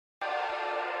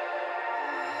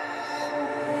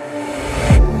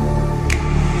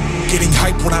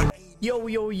Yo,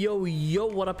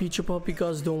 what up YouTube? Hope you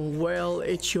guys doing well.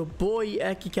 It's your boy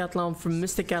Aki Catalan from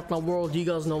Mr. Catalan World. You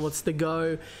guys know what's the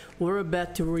go. We're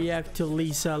about to react to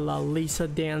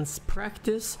Lalisa dance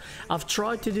practice. I've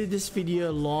tried to do this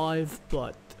video live,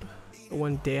 but it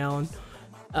went down.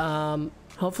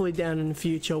 Hopefully down in the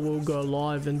future we'll go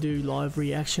live and do live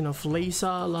reaction of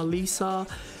Lalisa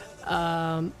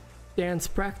dance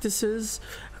practices,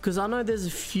 because I know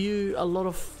there's a lot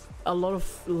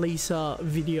of Lisa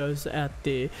videos out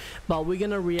there, but we're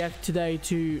gonna react today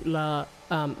to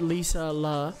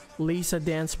Lisa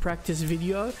dance practice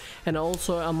video, and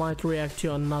also I might react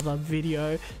to another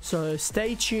video, so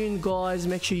stay tuned guys.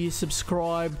 Make sure you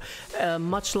subscribe.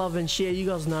 Much love and share. You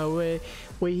guys know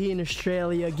we're here in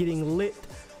Australia getting lit.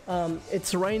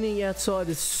 It's raining outside,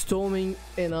 it's storming,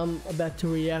 and I'm about to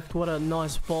react. What a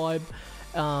nice vibe.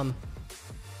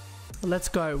 Let's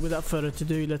go. Without further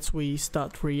ado, we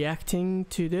start reacting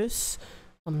to this.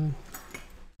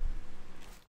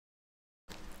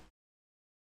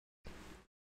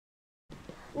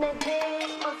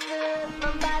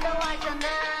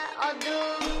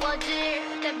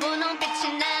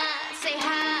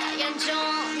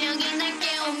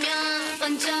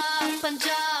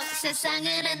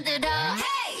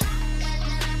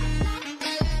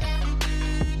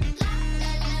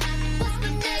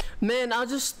 Man, I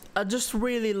just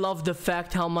really love the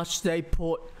fact how much they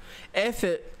put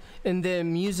effort in their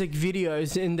music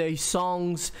videos, in their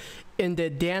songs, in their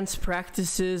dance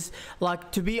practices.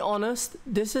 Like, to be honest,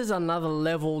 this is another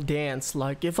level dance.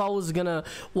 Like, if I was gonna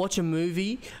watch a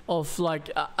movie of, like,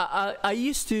 I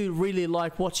used to really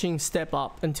like watching Step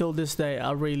Up. Until this day,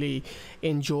 I really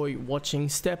enjoy watching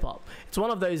Step Up. It's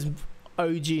one of those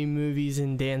OG movies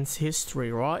in dance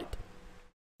history, right?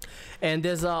 And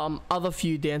there's other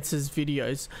few dances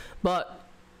videos, but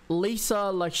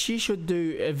Lisa, like, she should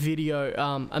do a video,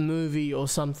 a movie or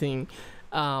something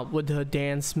with her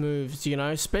dance moves, you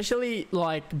know, especially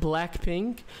like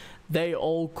BLACKPINK. They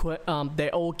all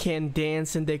can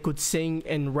dance, and they could sing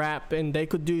and rap, and they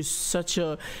could do such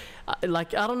a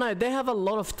like, I don't know, they have a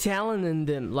lot of talent in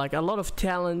them, like a lot of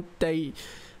talent. They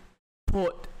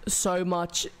put so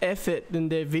much effort in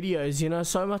their videos, you know,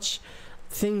 so much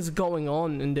things going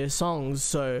on in their songs.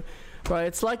 So bro,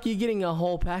 it's like you're getting a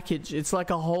whole package. It's like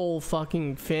a whole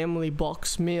fucking family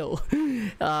box meal.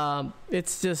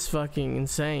 It's just fucking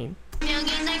insane.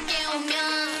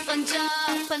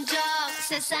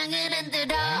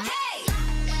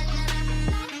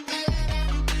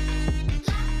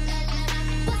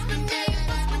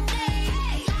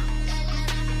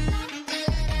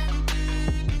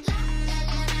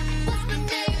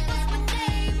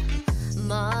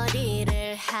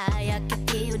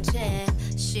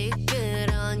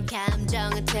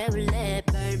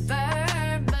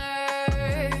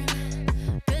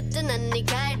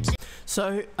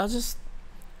 So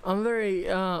I'm very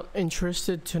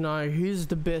interested to know who's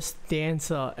the best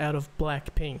dancer out of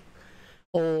BLACKPINK,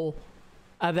 or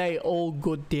are they all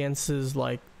good dancers?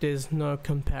 Like, there's no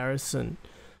comparison.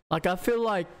 Like, I feel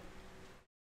like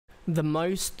the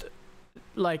most,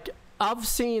 like, I've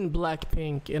seen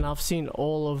BLACKPINK and I've seen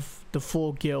all of the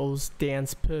 4 girls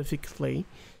dance perfectly.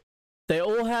 They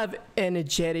all have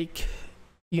energetic,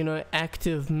 you know,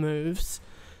 active moves.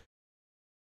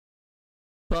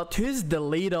 But who's the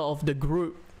leader of the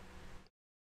group?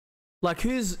 Like,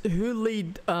 who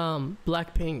lead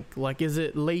BLACKPINK? Like, is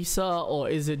it Lisa, or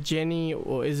is it Jennie,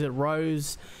 or is it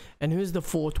Rose? And who's the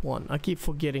 4th one? I keep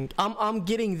forgetting. I'm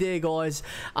getting there, guys.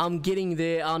 I'm getting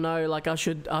there. I know, like, I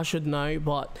should know,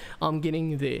 but I'm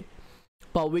getting there.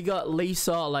 But we got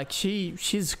Lisa. Like,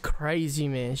 she's crazy,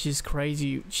 man. She's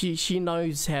crazy. She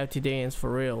knows how to dance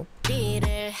for real.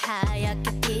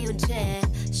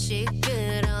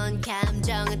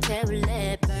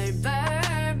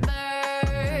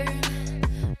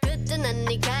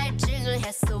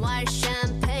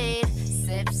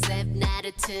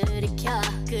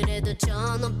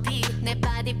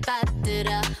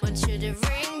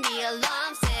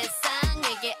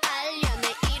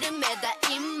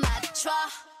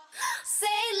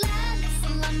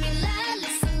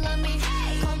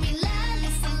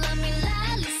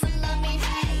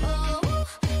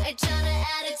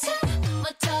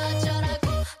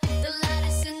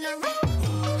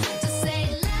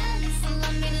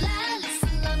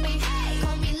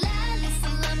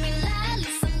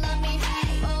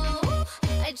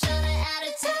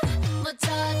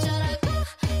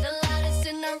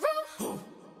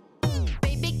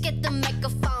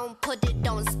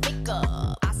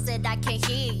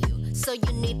 So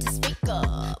you need to speak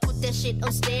up. Put that shit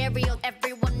on stereo.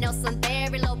 Everyone else on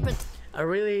very low. I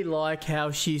really like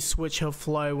how she switch her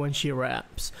flow when she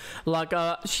raps. Like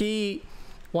she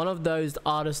one of those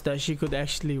artists that she could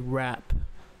actually rap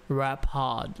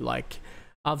hard. Like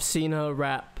I've seen her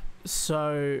rap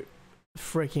so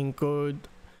freaking good.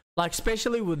 Like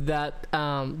especially with that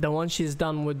the one she's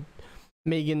done with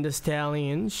Megan Thee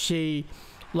Stallion. She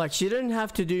didn't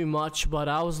have to do much, but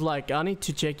I was like, I need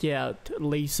to check out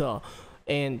Lisa.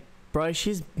 And bro,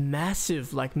 she's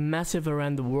massive, like massive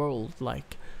around the world.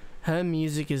 Like her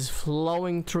music is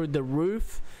flowing through the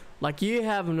roof. Like you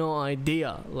have no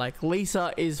idea. Like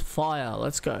Lisa is fire.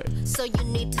 Let's go. So you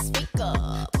need to speak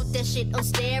up, put that shit on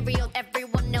stereo.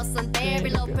 Everyone else on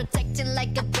very low, protecting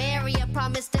like a barrier.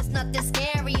 Promise that's not this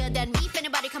scarier than me. If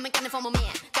anybody coming for my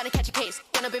man, gotta catch a case,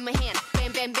 gonna be my hand.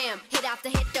 Bam bam bam, hit after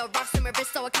hit, the rocks in my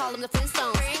wrist, so I call them the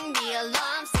Flintstones. Ring the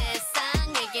alarm,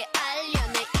 세상에게 알려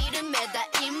내 이름에다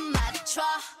입 맞춰.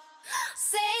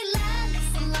 Say la,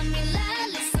 listen, love me, la,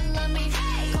 listen, love me.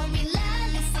 Call me la,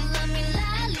 listen, love me,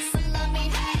 la, listen, love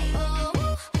me. Oh,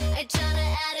 있잖아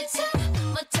attitude,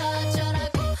 뭐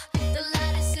터져라고, the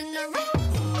loudest in the room.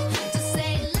 Just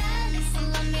say la,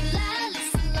 listen, love me, la,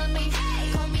 listen, love me.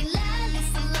 Call me la,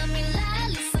 listen, love me,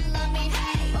 la, listen, love me.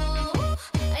 Oh,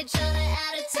 있잖아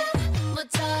attitude, 뭐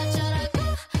터져라고,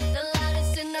 the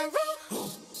loudest in the room.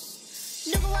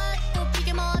 누구와 또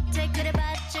비교 못해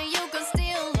그래봤자 you gon'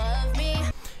 still love me.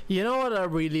 You know what I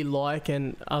really like,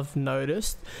 and I've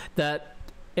noticed that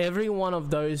every one of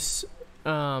those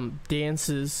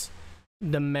dancers,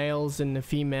 the males and the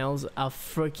females, are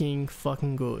freaking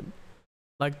fucking good.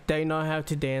 Like they know how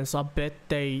to dance. I bet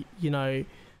they, they'd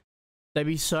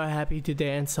be so happy to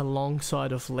dance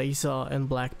alongside of Lisa and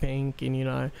BLACKPINK,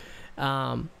 and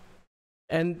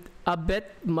and I bet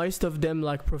most of them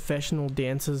like professional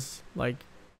dancers. Like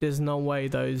there's no way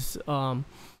those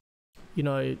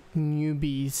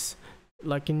newbies,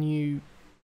 like a newbies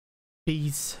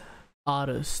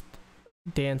artist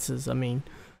dancers, I mean,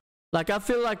 like I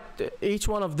feel like each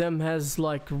one of them has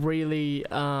like really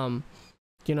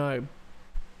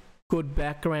good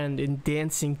background in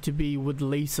dancing to be with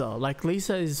Lisa. Like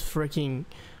Lisa is freaking,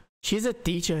 she's a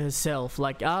teacher herself.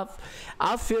 Like I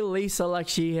feel Lisa like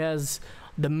she has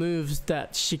the moves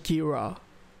that Shakira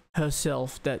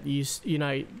herself that used,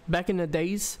 back in the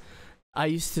days I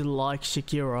used to like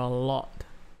Shakira a lot.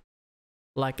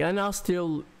 Like, and I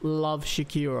still love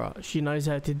Shakira. She knows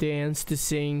how to dance, to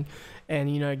sing,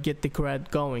 and get the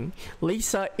crowd going.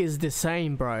 Lisa is the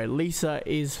same, bro. Lisa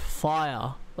is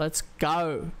fire. Let's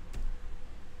go.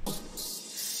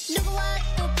 누구와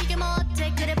또 비교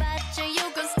못해 그래봤자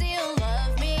you gon' still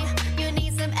love me. You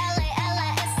need some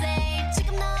LALISA.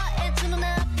 지금 너의 두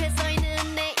눈앞에 서 있는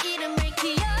내 이름을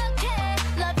기억해.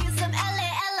 Love you some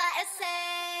LALISA.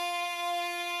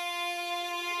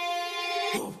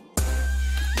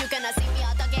 You gonna see me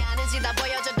어떻게 하는지 다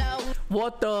보여줘도.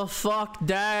 What the fuck?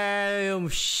 Damn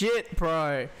shit,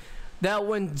 bro. That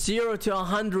went 0 to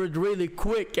 100 really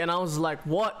quick, and I was like,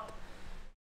 what?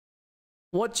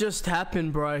 What just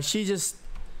happened, bro? She just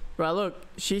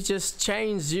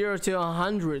changed 0 to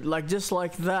 100, like just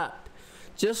like that,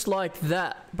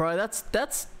 bro.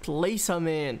 That's Lisa,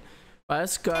 man. Right,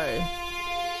 let's go.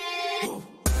 You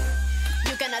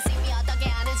gonna see me 어떻게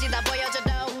하는지 다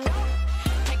보여줘도.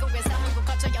 태국에서 한국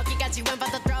거쳐 여기까지 when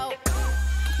but the throw.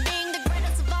 Being the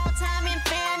greatest of all time in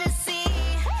fantasy.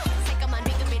 새까만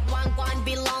비그빛 왕관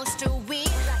belongs to we.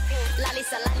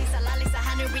 랄리사 랄리사 랄리사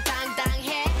하늘이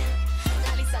당당해.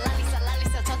 랄리사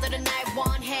저들은 날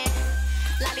원해.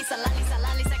 랄리사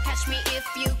catch me if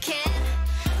you can.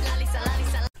 랄리사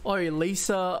Oh,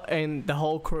 Lisa and the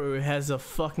whole crew has a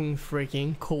fucking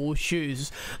freaking cool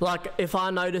shoes. Like if I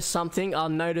notice something, I'll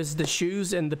notice the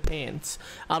shoes and the pants.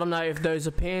 I don't know if those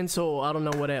are pants or I don't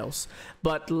know what else,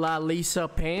 but Lalisa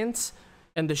pants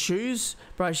and the shoes,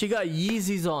 bro, she got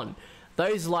Yeezys on.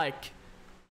 Those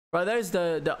those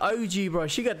the OG, bro.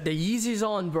 She got the Yeezys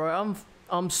on, bro.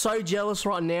 I'm so jealous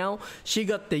right now. She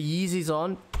got the Yeezys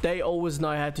on. They always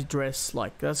know how to dress.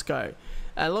 Like, let's go.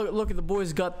 And look at the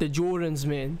boys got the Jordans,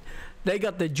 man. They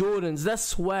got the Jordans. That's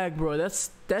swag, bro. That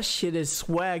shit is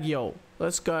swag, yo.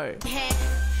 Let's go.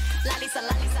 Lalisa,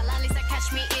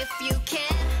 catch me if you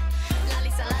can.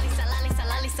 Lalisa.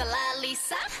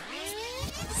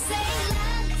 Say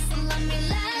Lalisa, love me,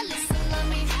 Lalisa, love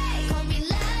me. Call me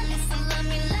Lalisa, love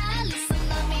me, Lalisa,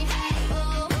 love me.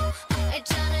 Oh,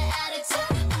 있잖아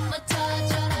attitude, 뭐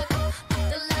터져라고,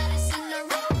 the loudest in the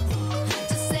room.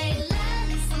 Just say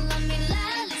Lalisa, love me,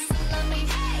 Lalisa, love me.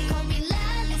 Call me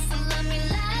Lalisa, love me,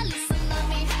 Lalisa, love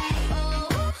me.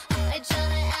 Oh,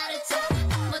 있잖아 attitude,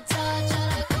 뭐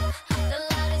터져라고, the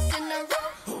loudest in the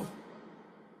room.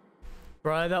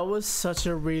 Bro, that was such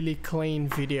a really clean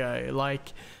video.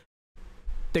 Like,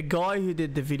 the guy who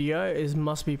did the video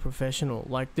must be professional.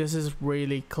 Like, this is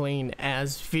really clean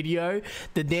as video.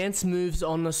 The dance moves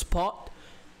on the spot.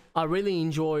 I really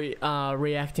enjoy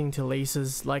reacting to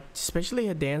Lisa's, like, especially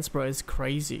her dance, bro, is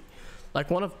crazy.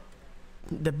 Like, one of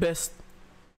the best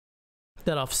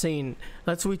that I've seen.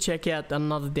 Let's check out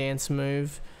another dance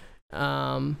move.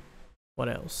 What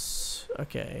else?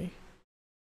 Okay.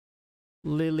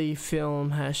 Lily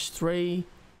film #3.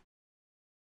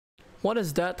 What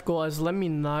is that, guys? Let me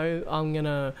know. I'm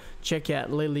gonna check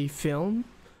out Lily film.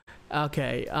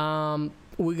 Okay.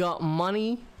 We got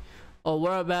money. Oh,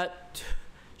 we're about.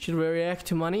 Should we react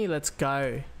to money? Let's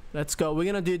go. Let's go. We're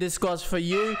gonna do this, guys, for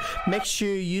you. Make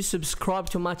sure you subscribe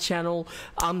to my channel.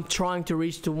 I'm trying to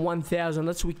reach to 1,000.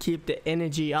 Let's keep the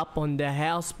energy up on the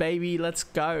house, baby. Let's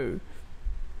go.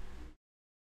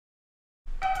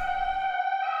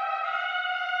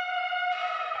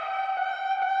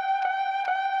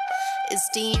 It's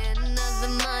the end of the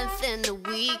month and the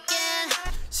weekend.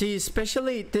 See,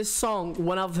 especially this song,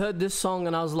 when I've heard this song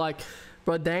and I was like,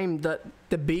 bro, damn,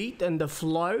 the beat and the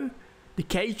flow, the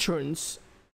K-turns,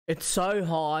 it's so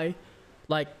high.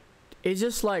 Like, it's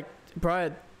just like,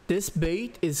 bro, this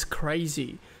beat is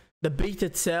crazy. The beat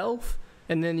itself,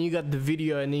 and then you got the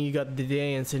video, and then you got the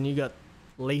dance, and you got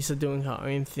Lisa doing her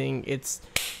own thing. It's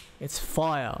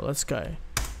fire. Let's go.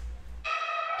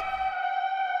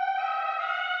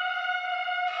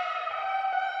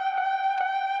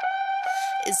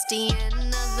 It's the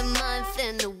end of the month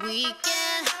and the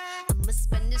weekend. I'ma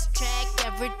spend this track,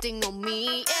 everything on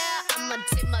me, yeah. I'ma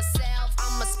tip myself,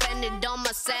 I'ma spend it on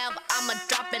myself. I'ma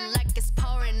drop it like it's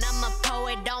pouring, I'ma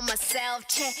pour it on myself.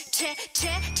 Check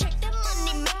the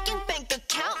money making bank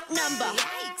account number.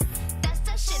 Yikes, that's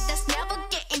that shit that's never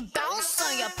getting bounced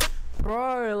on your.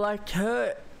 Bro, like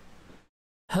her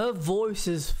voice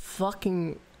is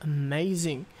fucking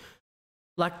amazing.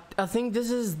 Like, I think this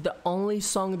is the only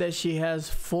song that she has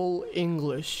full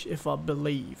English, if I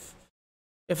believe.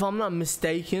 If I'm not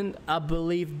mistaken, I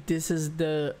believe this is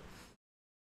the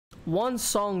one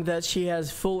song that she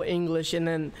has full English, and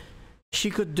then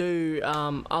she could do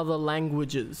other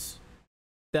languages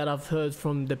that I've heard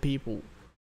from the people.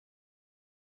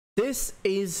 This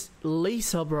is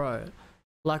Lisa, bro.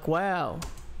 Like, wow.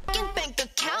 Bank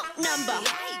account number.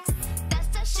 Yikes, that's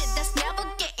that shit that's never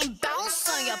getting bounced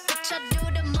on your bitch. I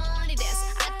do the money dance.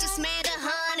 I just made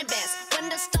 100 bands. When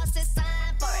the star says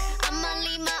sign for it, I'ma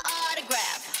leave my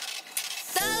autograph.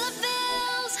 Dollar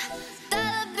bills,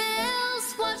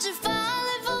 watch it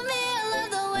falling for me. I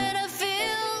love the way that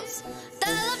feels.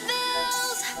 Dollar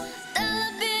bills,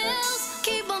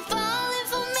 keep on falling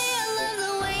for me. I love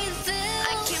the way it feels.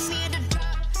 I came here to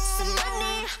drop some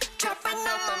money, dropping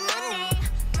all my money.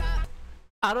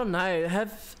 I don't know.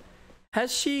 Has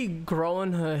she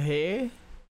grown her hair?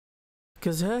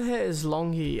 Because her hair is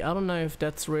long here. I don't know if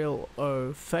that's real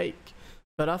or fake,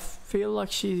 but I feel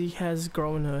like she has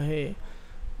grown her hair.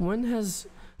 This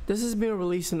has been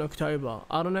released in October.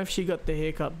 I don't know if she got the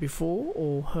haircut before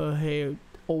or her hair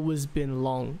always been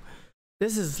long.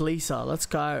 This is Lisa. Let's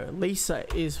go. Lisa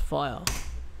is fire.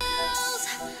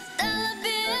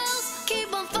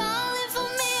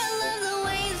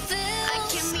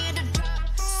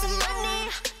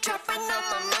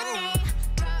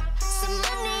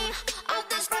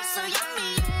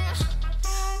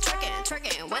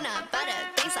 When I buy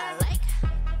the things I like,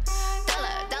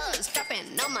 dollars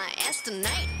dropping on my ass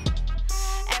tonight.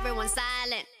 Everyone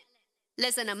silent,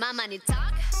 listen to my money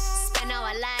talk. Spend how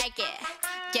I like it.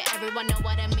 Yeah, everyone know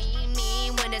what I mean.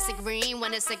 When it's a green,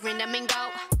 that mean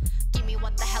go. Give me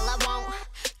what the hell I want.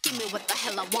 Give me what the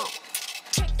hell I want.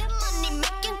 Check the money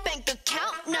making bank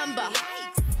account number.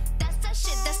 Yikes, that's that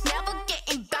shit that's never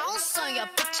getting bounced on your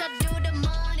bitch. I do the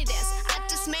money dance. I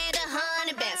just made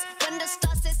 100 bands. When the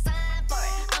star says sign for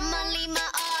it, I'ma leave my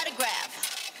autograph.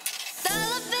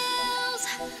 Dollar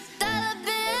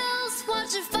bills,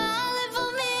 watch it falling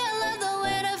for me. I love the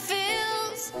way that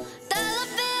feels. Dollar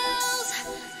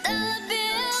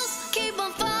bills, keep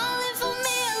on falling for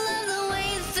me. I love the way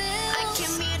it feels. I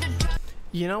came here to drop.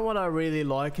 You know what I really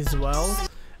like as well?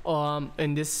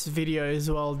 In this video as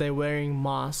well, they're wearing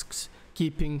masks,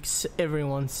 keeping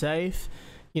everyone safe.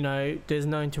 You know, there's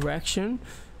no interaction.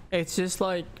 It's just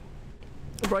like,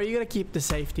 bro, you gotta keep the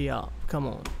safety up. Come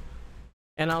on.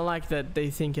 And I like that they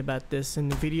think about this in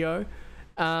the video.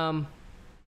 Bro,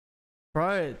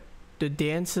 the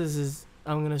dancers is,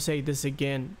 I'm gonna say this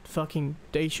again, fucking,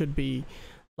 they should be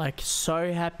like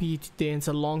so happy to dance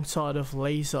alongside of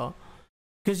Lisa.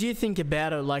 Because you think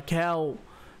about it, like how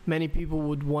many people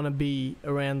would want to be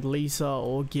around Lisa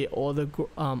or get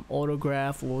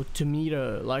autograph or to meet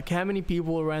her. Like, how many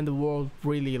people around the world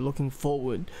really looking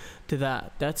forward to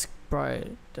that? That's bro,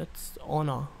 that's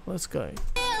honor. Let's go.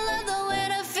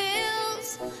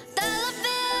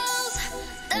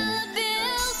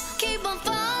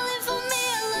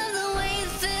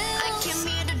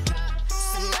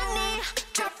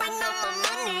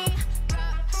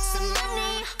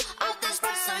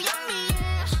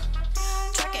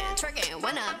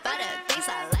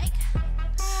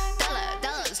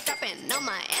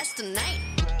 Tonight.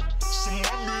 Some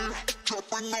money,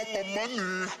 dropping on my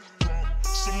money.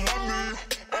 Some money,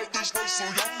 all this rice so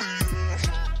yummy, yeah.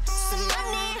 Some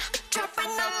money,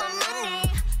 dropping on my money.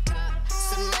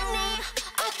 Some money,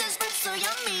 all this rice so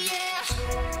yummy, yeah.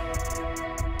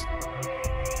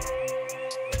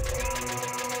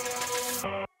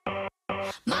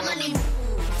 My money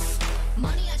moves,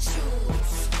 money I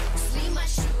choose. Sleeve my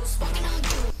shoes, walking on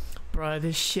you. Bro,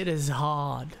 this shit is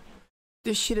hard.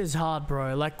 This shit is hard,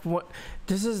 bro. Like, what?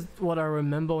 This is what I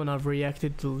remember when I've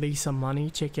reacted to Lisa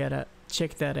Money. Check that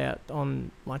out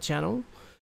on my channel.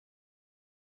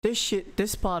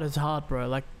 This part is hard, bro.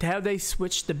 Like, how they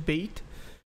switch the beat,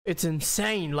 it's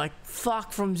insane. Like,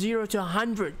 fuck, from 0 to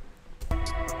 100.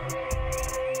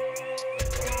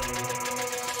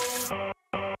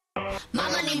 My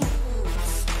money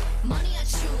moves, money I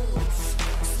choose.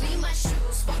 Sleeve my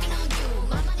shoes, walking on you.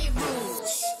 My money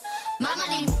rules, my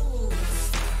money moves.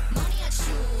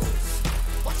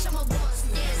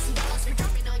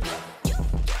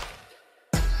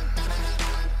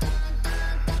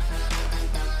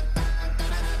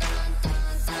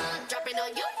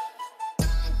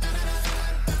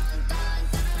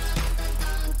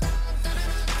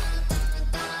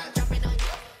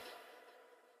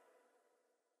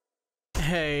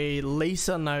 Hey,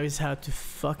 Lisa knows how to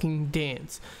fucking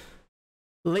dance.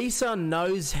 Lisa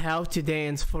knows how to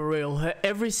dance for real. Her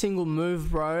every single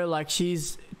move, bro, like,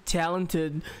 she's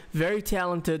talented, very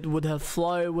talented with her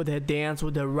flow, with her dance,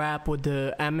 with her rap, with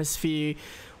her atmosphere,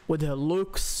 with her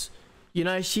looks. You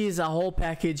know, she is a whole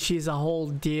package. She's a whole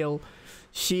deal.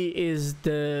 She is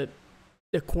the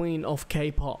queen of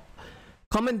K-pop.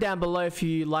 Comment down below if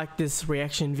you like this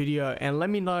reaction video and let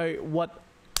me know what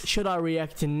should I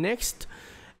react to next.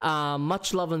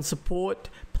 Much love and support.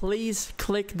 Please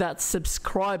click that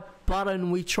subscribe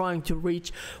button. We're trying to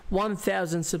reach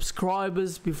 1,000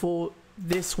 subscribers before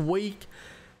this week,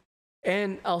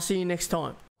 and I'll see you next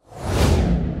time.